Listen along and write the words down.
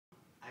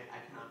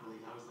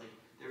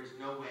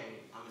no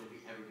way I'm going to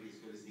ever be as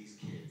good as these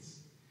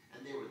kids.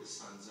 And they were the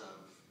sons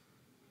of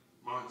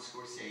Martin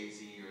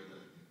Scorsese or the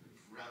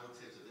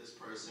relatives of this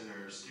person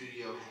or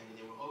studio head, and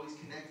they were always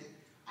connected.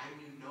 I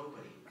knew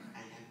nobody.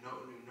 I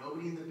knew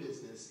nobody in the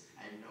business.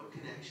 I had no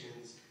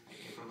connections. I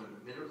came from a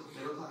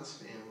middle-class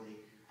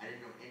family. I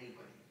didn't know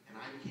anybody. And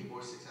I became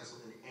more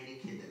successful than any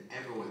kid that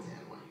ever went to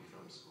NYU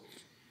Film School.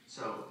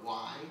 So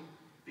why?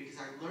 Because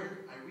I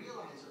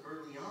realized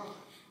early on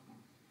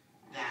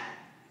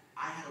that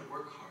I had to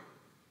work hard.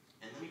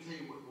 And let me tell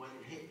you when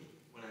it hit me,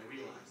 when I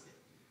realized it.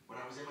 When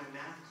I was in my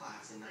math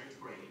class in 9th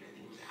grade, I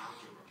think it was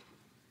algebra,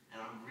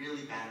 and I'm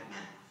really bad at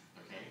math,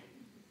 okay?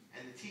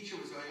 And the teacher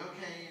was going,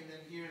 okay, and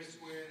then here's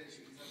square, and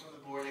she's up on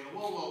the board, and I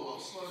go, whoa, whoa, whoa,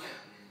 slow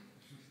down, man.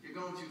 You're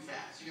going too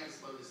fast. You gotta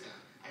slow this down.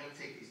 I gotta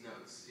take these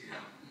notes, you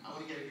know? I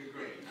wanna get a good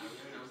grade. I was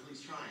at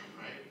least trying,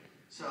 right?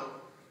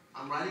 So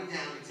I'm writing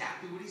down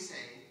exactly what he's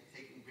saying,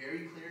 taking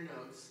very clear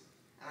notes,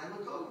 and I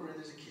look over,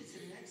 and there's a kid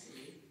sitting next to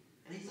me,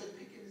 and he's like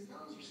picking his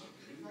nose or something.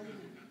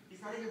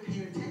 He's not even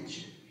paying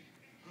attention.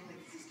 I'm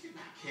like, does this kid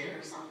not care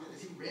or something?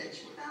 Is he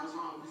rich? What the hell's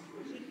wrong with this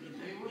kid?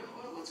 I mean,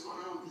 what's going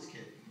on with this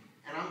kid?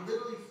 And I'm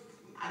literally,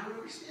 I don't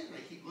understand.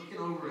 I keep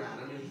looking over at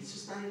him, and he's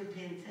just not even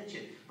paying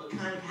attention, but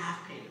kind of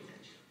half paying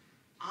attention.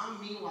 I'm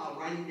meanwhile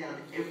writing down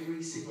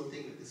every single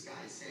thing that this guy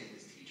is saying,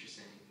 this teacher's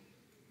saying.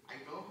 I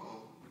go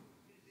home.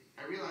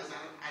 I realize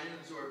I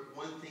didn't absorb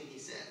one thing he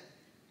said.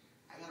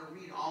 I got to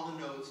read all the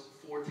notes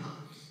 4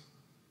 times.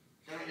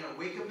 Then I got to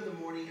wake up in the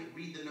morning and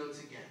read the notes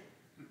again.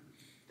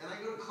 Then I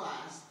go to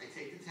class, I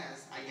take the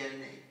test, I get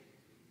an A.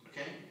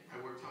 Okay?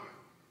 I worked hard.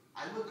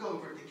 I look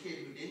over at the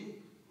kid who didn't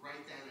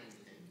write down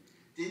anything,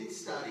 didn't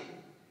study,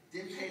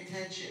 didn't pay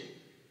attention,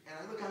 and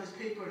I look on his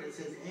paper and it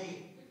says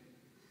A.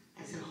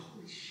 I said,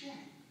 holy shit.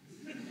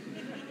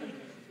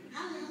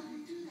 How the hell did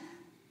he do that?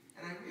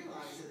 And I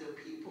realized that there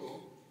are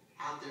people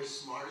out there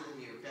smarter than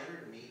me or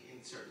better than me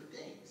in certain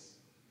things.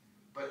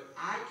 But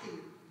I can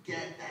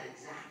get that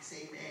exact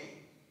same A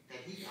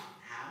that he got.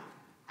 How?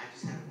 I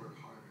just had to work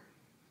harder.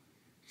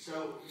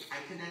 So I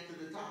connected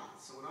the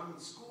dots. So when I'm in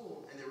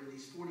school and there were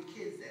these 40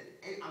 kids that,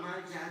 I'm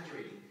not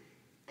exaggerating,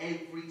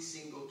 every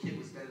single kid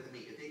was better than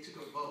me. If they took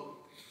a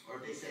vote,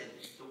 or if they said,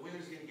 the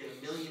winner's going to get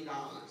 $1 million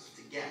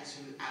to guess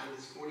who out of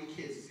this 40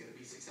 kids is going to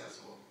be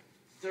successful,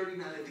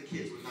 39 of the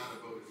kids would not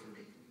have voted for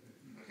me.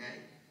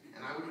 Okay?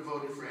 And I would have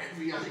voted for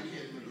every other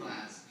kid in the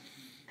class.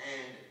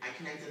 And I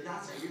connected the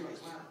dots. I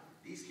realized, wow,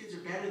 these kids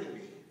are better than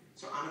me.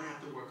 So I'm going to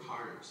have to work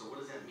harder. So what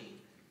does that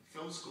mean?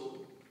 Film school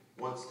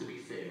wants to be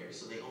fair,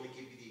 so they only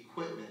give you the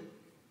equipment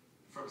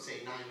from,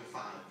 say, 9 to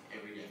 5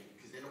 every day,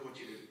 because they don't want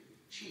you to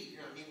cheat. You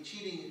know, I mean,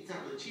 cheating, it's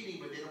not really cheating,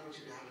 but they don't want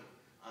you to have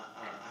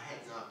a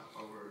heads up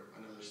over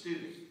another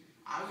student.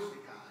 I was the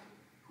guy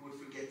who would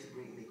forget to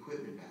bring the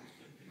equipment back.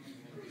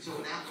 So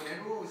when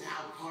everyone was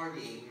out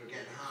partying or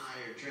getting high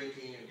or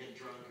drinking or getting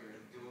drunk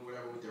or doing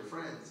whatever with their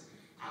friends,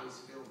 I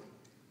was filming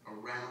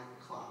around the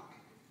clock,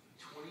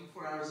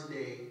 24 hours a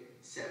day,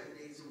 7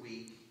 days a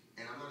week,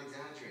 and I'm not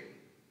exaggerating.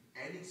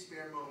 Any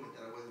spare moment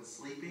that I wasn't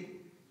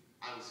sleeping,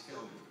 I was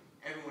filming.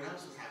 Everyone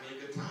else was having a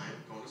good time,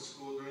 going to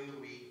school during the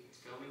week,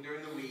 filming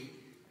during the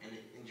week, and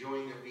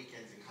enjoying their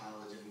weekends in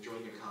college and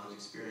enjoying their college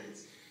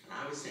experience. And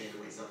I was saying to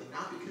myself, and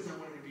not because I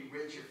wanted to be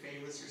rich or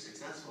famous or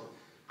successful,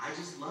 I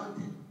just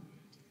loved it.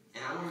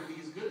 And I wanted to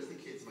be as good as the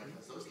kids in my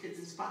class. Those kids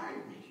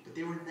inspired me, but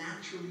they were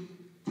naturally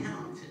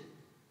talented.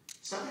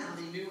 Somehow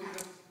they knew how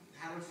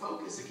to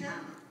focus a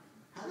camera.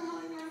 How the hell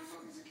do they know how to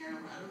focus a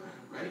camera? I don't know,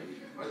 right?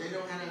 Or they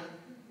know how to,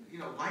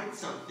 light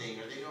something,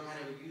 or they know how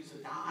to use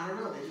a doll. I don't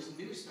know. They just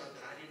knew stuff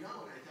that I didn't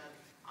know, and I thought,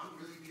 I'm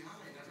really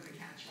behind. I'm going to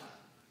catch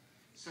up.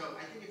 So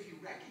I think if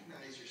you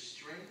recognize your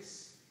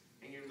strengths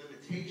and your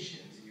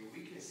limitations and your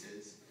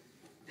weaknesses,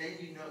 then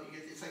you know.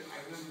 It's like,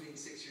 I remember being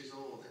 6 years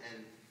old,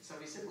 and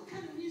somebody said, what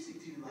kind of music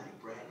do you like,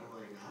 Brad? And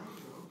I'm like, I don't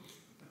know.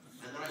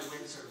 And then I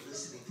went and started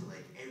listening to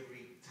like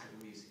every type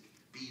of music,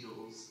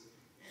 Beatles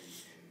and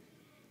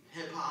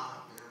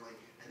hip-hop, and I'm like,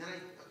 and then I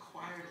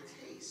acquired a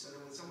taste. So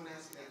then when someone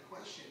asked me that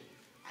question,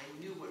 I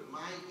knew what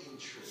my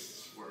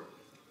interests were.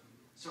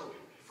 So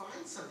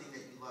find something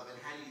that you love, and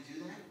how do you do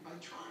that? By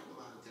trying a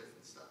lot of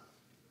different stuff,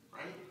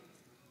 right?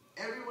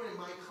 Everyone in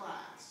my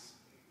class,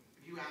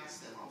 if you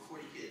ask them, all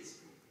 40 kids,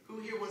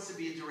 who here wants to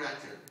be a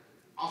director?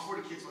 All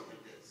 40 kids went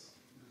like this.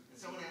 And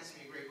someone asked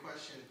me a great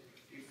question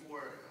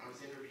before I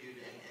was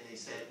interviewed, and they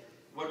said,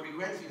 what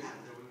regret do you have?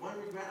 And the one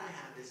regret I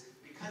have is,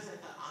 because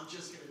I thought I'm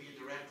just going to be a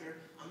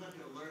director, I'm not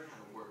going to learn how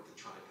to work the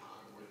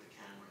tripod or work the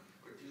camera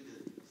or do the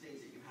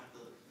things that you have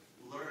to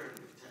learn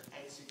to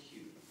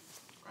execute,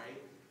 right?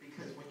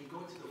 Because when you go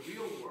into the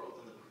real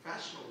world and the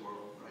professional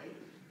world, right?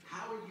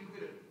 How are you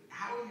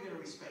gonna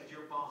respect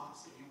your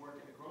boss if you work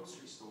in a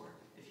grocery store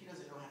if he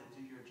doesn't know how to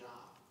do your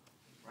job,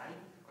 right?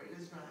 Or he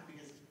doesn't know how,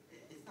 because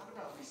it's not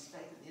about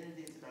respect. At the end of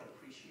the day, it's about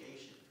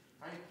appreciation.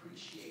 If I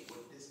appreciate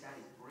what this guy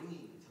is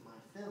bringing to my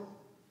film,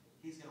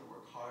 he's gonna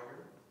work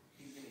harder.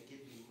 He's gonna give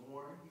me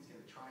more. He's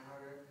gonna try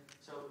harder.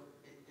 So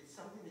it's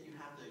something that you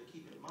have to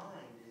keep in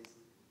mind. Is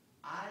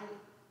I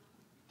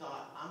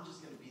thought I'm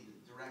just going to be the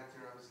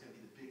director, I'm just going to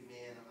be the big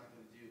man, I'm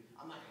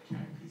not going to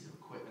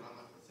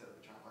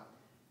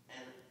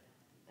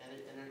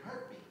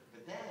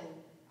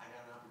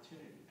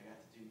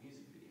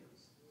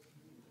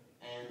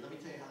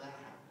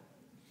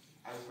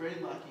very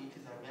lucky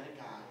because I met a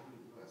guy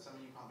who some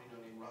of you probably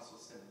know named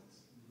Russell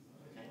Simmons.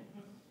 Okay?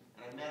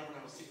 And I met him when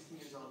I was 16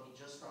 years old. He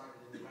just started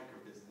in the record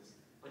business.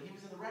 But he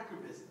was in the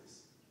record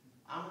business.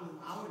 I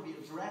want to be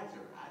a director.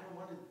 I don't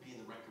want to be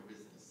in the record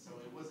business. So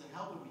it wasn't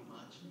helping me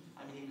much.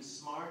 I mean, he was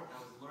smart, and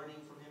I was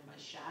learning from him by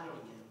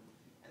shadowing him.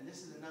 And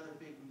this is another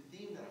big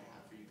theme that I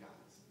have for you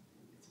guys.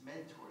 It's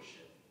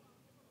mentorship.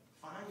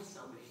 Find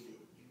somebody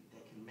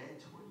that can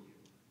mentor you.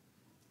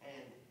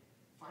 And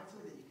find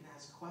somebody that you can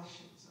ask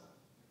questions of.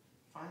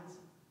 Find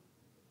some.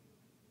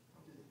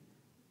 Don't do that.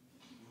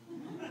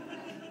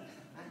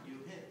 Not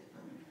you, him.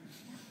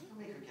 Don't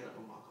make her get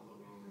up and walk a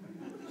little over.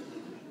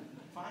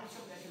 Find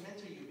somebody that can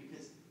mentor you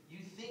because you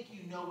think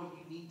you know what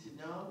you need to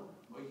know,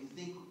 or you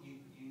think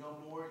you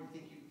know more, you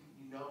think you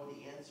know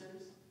the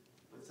answers,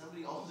 but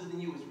somebody older than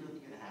you is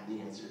really going to have the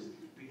answers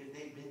because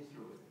they've been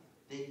through it.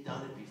 They've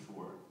done it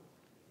before.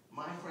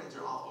 My friends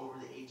are all over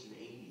the age of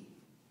 80.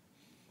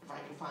 If I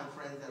can find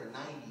friends that are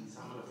 90s,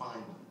 I'm going to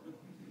find them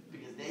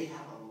because they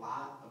have a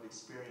lot of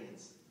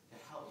experience to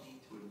help me,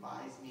 to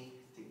advise me,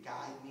 to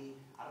guide me.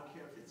 I don't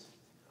care if it's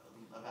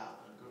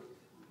about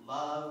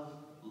love,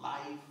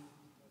 life,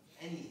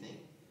 anything.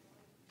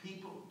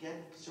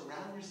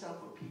 Surround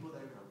yourself with people that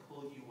are going to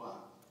pull you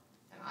up.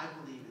 And I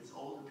believe it's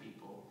older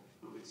people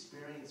who've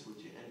experienced with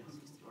you and who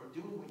are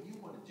doing what you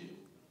want to do.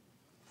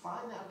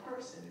 Find that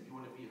person if you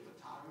want to be a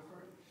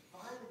photographer.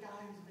 Find the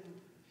guy who's been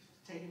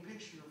taking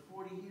pictures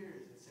for 40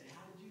 years and say,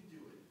 how did you do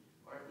it?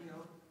 Or,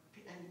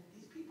 and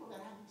these people that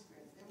have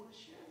experience, they want to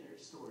share their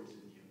stories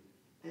with you.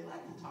 They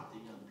like to talk to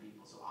young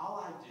people. So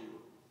all I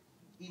do,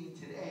 even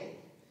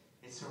today,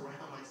 is surround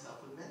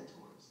myself with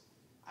mentors.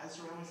 I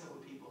surround myself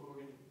with people who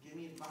are going to give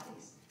me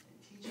advice and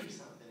teach me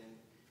something and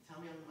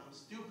tell me I'm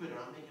stupid or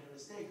I'm making a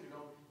mistake, or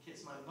don't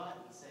kiss my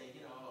butt and say,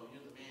 oh,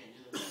 you're the man,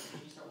 you're the man.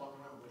 And you start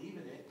walking around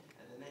believing it,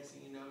 and the next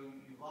thing you know,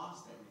 you've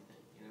lost everything,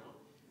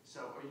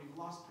 So, or you've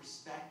lost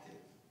perspective.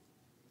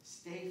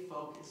 Stay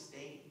focused,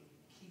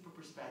 keep a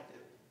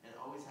perspective, and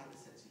always have a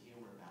sense of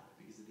humor about it.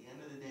 Because at the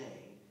end of the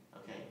day,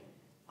 okay,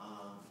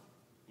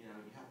 you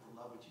have to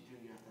love what you do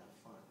and you have to have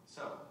fun.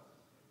 So,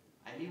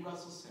 I meet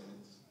Russell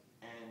Simmons,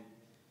 and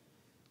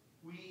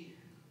we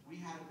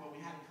had what we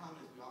had in common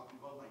is we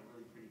both like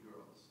really pretty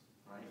girls,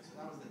 right? So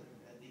that was the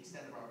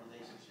extent of our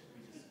relationship.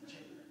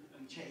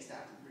 We chased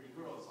after pretty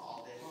girls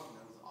all day long.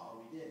 That was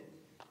all we did.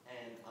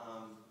 And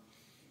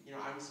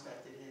I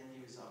respected him.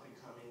 He was up and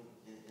coming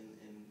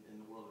in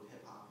the world of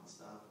hip hop and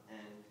stuff.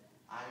 And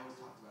I always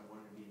talked about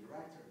wanting to be a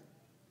director.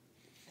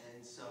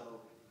 And so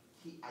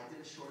I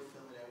did a short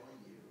film at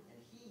NYU, and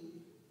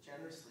he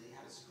generously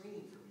had a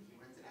screening for me. He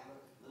rented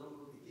out a little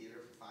movie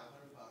theater for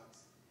 $500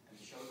 and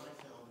showed my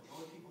film. The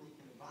only people he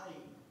can invite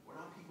were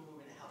not people who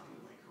were going to help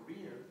me with my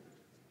career.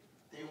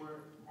 They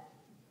were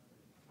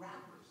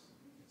rappers.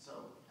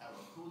 So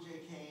Cool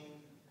J came,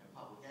 and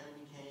Public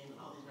Enemy came,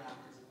 and all these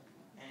rappers.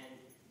 And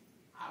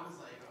I was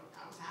like,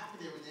 I was happy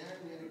they were there,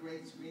 and we had a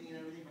great screening and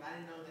everything, but I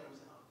didn't know that it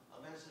was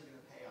eventually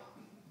going to pay off.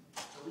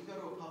 So we go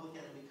to a Public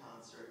Enemy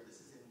concert.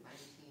 This is in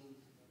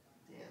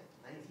 1992.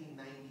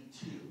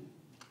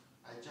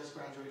 I just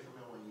graduated from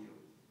NYU.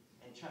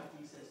 And Chuck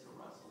D says to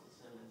Russell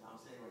Simmons, I'm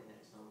sitting right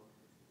next to him,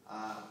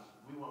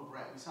 we want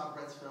Brett. We saw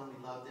Brett's film, we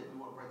loved it, we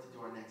want Brett to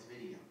do our next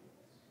video.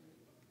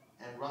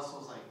 And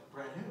Russell's like,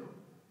 Brett who?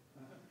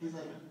 He's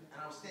like, and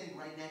I was standing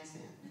right next to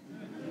him.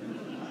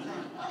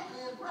 I was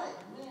like, Brett,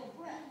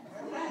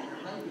 Ratner,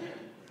 right here.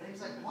 And he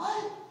was like,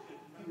 what?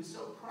 He was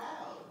so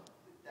proud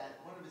that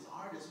one of his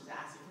artists was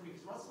asking for me,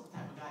 because Russell's the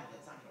type of guy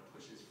that's not going to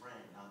push his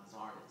friend on his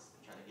artist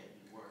to try to get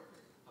me work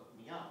or hook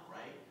me up,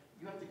 right?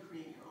 You have to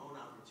create your own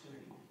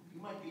opportunity.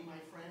 You might be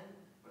my friend,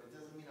 but it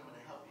doesn't mean I'm going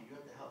to help you. You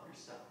have to help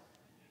yourself.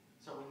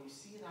 So when you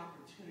see an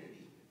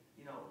opportunity,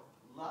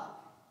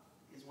 luck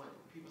is when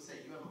people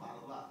say, you have a lot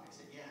of luck. I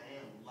said, yeah, I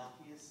am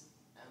luckiest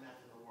MF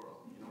in the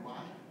world. You know why?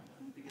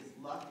 Because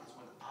luck is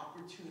when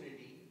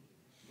opportunity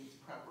meets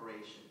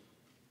preparation.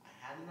 I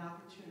had an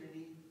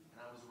opportunity, and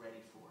I was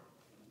ready for it.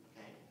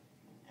 Okay?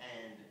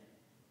 And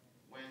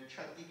when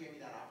Chuck D gave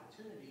me that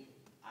opportunity,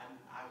 I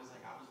was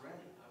like, I was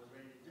ready. I was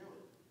ready to do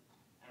it.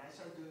 And I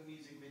started doing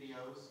music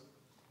videos,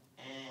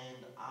 and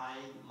I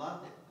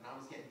loved it. And I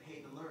was getting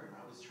paid to learn.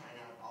 I was trying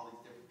out all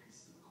these different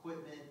pieces of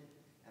equipment,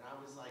 and I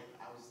was like,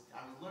 I was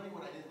learning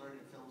what I didn't learn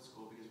in film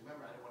school, because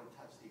remember, I didn't want to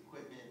touch the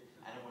equipment.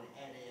 I didn't want to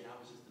edit. I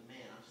was just a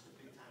man. I was just a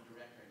big-time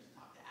director. I just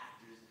talked to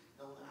actors.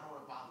 I don't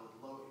want to bother with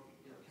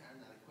carrying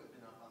that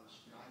equipment up on the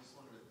street. I just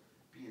wanted to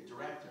be a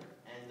director.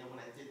 And then when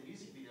I did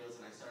music videos,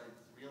 and I started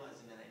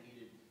realizing that I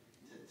needed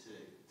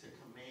to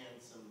command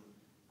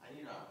I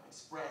needed to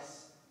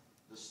express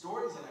the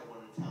stories that I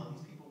wanted to tell.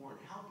 These people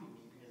weren't helping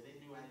me because they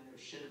knew I didn't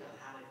know shit about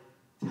how to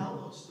tell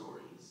those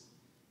stories.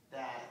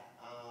 That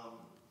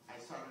I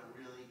started to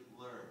really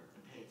learn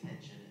and pay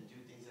attention and do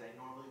things that I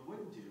normally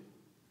wouldn't do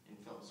in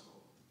film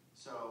school.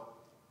 So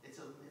it's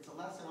a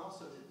lesson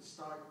also to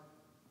start.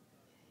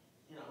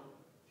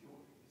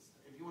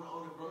 If you want to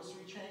own a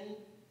grocery chain,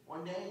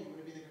 one day you're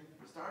going to be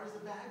start as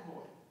the bag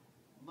boy.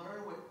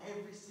 Learn what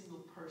every single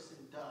person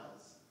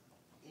does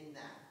in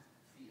that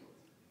field.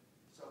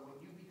 So when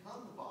you become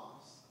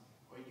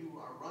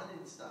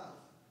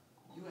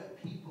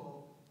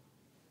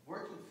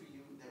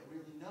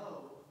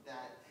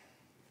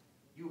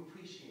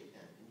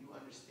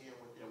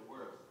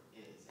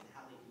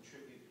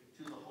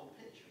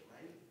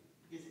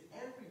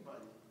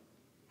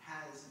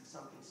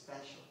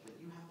special.